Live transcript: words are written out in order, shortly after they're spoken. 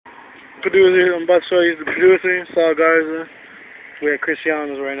Producer, I'm about to show you the producer, Saul Garza. We're at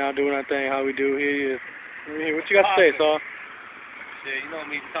Cristiano's right now doing our thing, how we do. Here he is. What you got to say, Saul? Yeah, you know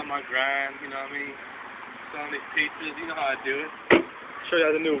me, talking my grind, you know what I mean? Selling these pizzas, you know how I do it. Show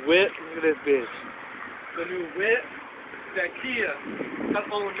y'all the new whip. Look at this bitch. The new whip, that Kia, that's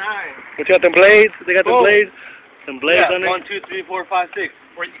 09. What you got, them blades? They got them blades? Some blades on there? 1, 2, 3, 4, 5, 6.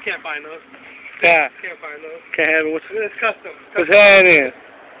 Or you can't find those. Yeah. Can't find those. Can't have it. What's It's custom. What's happening?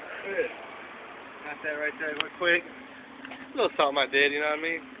 Got that right there, real quick. A little something I did, you know what I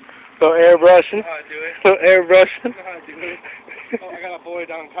mean? So airbrushing. You know how I do it. So airbrushing. You know how I do it. Oh, I got a boy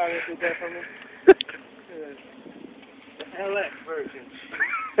down Congress did that for me. The LX version.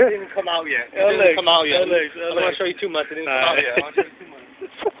 It didn't come out yet. It didn't come out yet. LX. I don't want to show you too much. It didn't come out yet. I want to show you too much.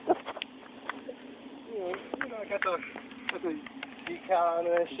 You know, I got the decal on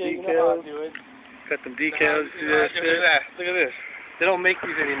it and shit. You know how I do it. Got them decals. Look at this. They don't make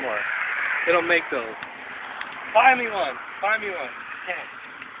these anymore. They don't make those. Find me one. Find me one.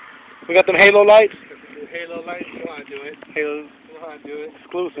 We got them halo lights. Halo lights. You know how I do it. Halo. You know how I do it.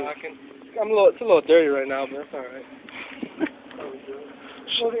 Exclusive. It's a little dirty right now, but that's alright.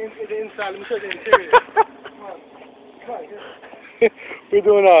 Show the inside. Let me show you the interior. Come on. Come on. we're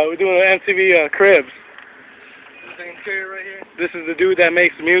doing an MTV Cribs. This is the interior right here. This is the dude that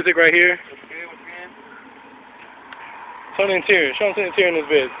makes the music right here. What's good? What's good? Show the interior. Show them the interior in this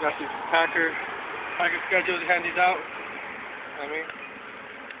vid. Got these packer schedules. Hand these out. I mean,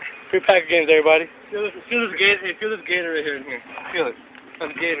 Free packer games, everybody. feel this gator. Hey, feel this gator right here in here. Feel it.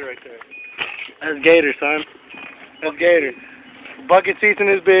 That's gator right there. That's Gator, son. That's Gator. Bucket seats in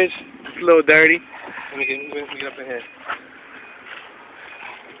this bitch. It's a little dirty. Let me get up in here.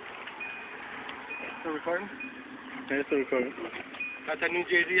 Still recording? Yeah, it's still recording. Got that new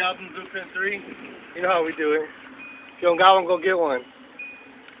Jay-Z album, Blueprint 3. You know how we do it. If you don't got one, go get one.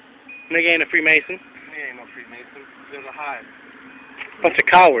 Nigga ain't a Freemason. He ain't no Freemason. There's a hide. Bunch of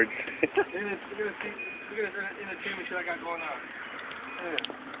cowards. Look at this entertainment shit I got going on. Look at this.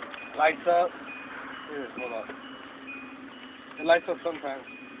 Lights up. Look at this. Hold on. It lights up sometimes.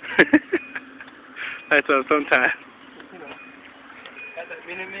 Lights up sometimes. You know. Got that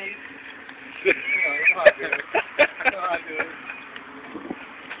Minute Maid. You know how I do it. You know how I do it.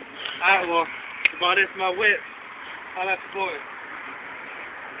 Alright, well, that's about it for my whip. I'll have to go.